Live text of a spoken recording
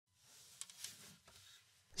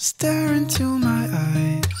Stare into my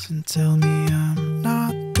eyes and tell me I'm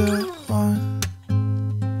not the one.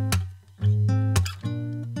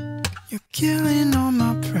 You're killing all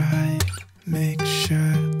my pride. Make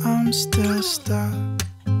sure I'm still stuck.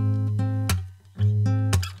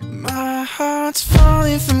 My heart's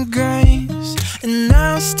falling from grace, and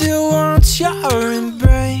I still want your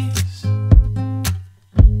embrace.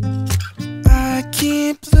 I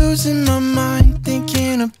keep losing my mind,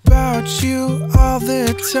 thinking about you all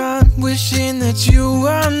the time, wishing that you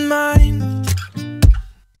were mine.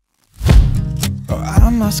 Oh, I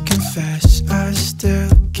must confess, I still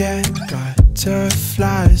get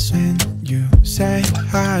butterflies when you say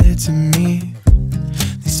hi to me.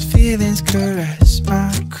 These feelings caress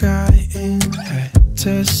my crying head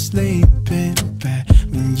to sleep in bed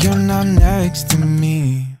when you're not next to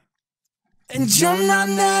me. And you're not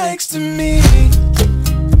next to me.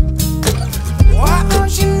 Why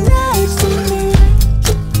aren't you next to me?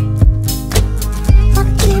 I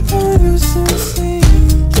keep on losing sleep,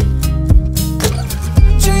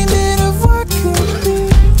 dreaming of what could be.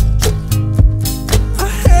 I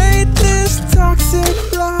hate this toxic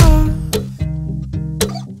love.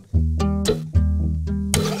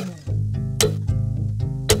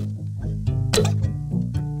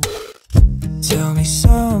 Tell me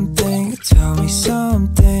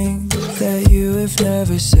something that you have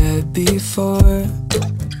never said before.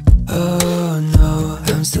 Oh no,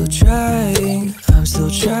 I'm still trying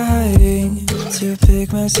to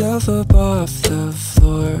pick myself up off the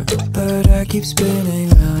floor, but I keep spinning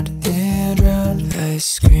round and round. I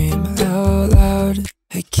scream out loud,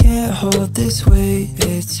 I can't hold this weight,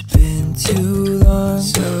 it's been too long.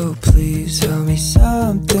 So please tell me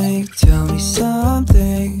something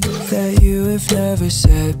that you have never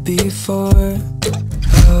said before.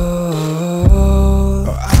 Oh,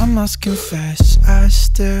 I must confess, I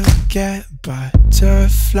still get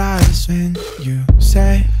butterflies when you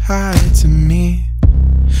say hi to me.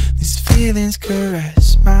 These feelings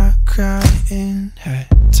caress my crying head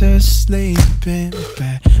to sleep in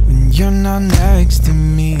bed when you're not next to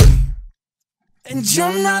me. And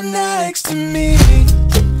you're not next to me.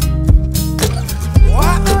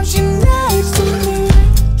 Why aren't you next to me?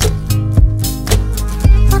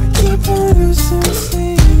 I keep on losing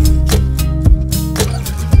sleep,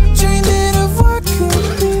 dreaming of what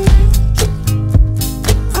could be.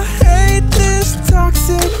 I hate this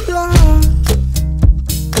toxic love.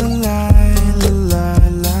 La la la la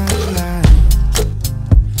la la,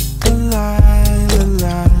 la la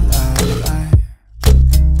la la la,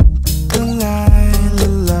 la la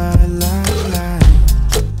la la la,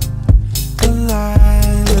 la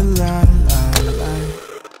la la la.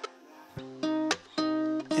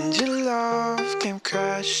 And your love came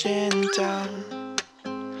crashing down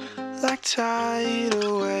like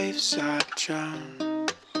tidal waves I drown.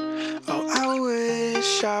 Oh, I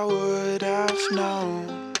wish I would have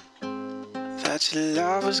known that your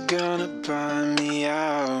love was gonna burn me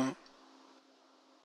out.